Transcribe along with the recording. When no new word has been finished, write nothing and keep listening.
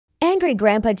Angry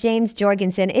Grandpa James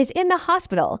Jorgensen is in the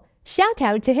hospital. Shout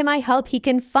out to him. I hope he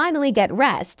can finally get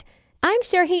rest. I'm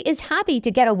sure he is happy to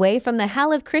get away from the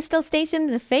hell of Krystalstation,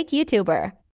 the fake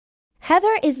YouTuber.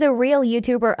 Heather is the real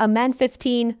YouTuber, a man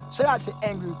 15. Shout out to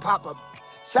Angry Papa.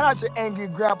 Shout out to Angry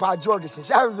Grandpa Jorgensen.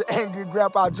 Shout out to Angry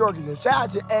Grandpa Jorgensen. Shout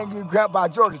out to Angry Grandpa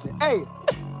Jorgensen. Hey,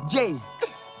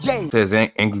 Jay. Says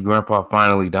Angry Grandpa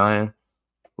finally dying.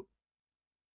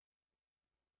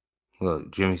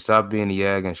 Look, Jimmy, stop being a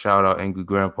yag and shout out Angry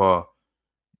Grandpa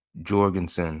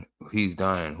Jorgensen. He's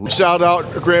dying. Shout out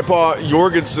Grandpa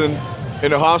Jorgensen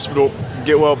in the hospital.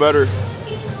 Get well better.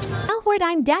 Outward,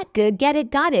 I'm that good. Get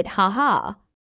it, got it. Haha.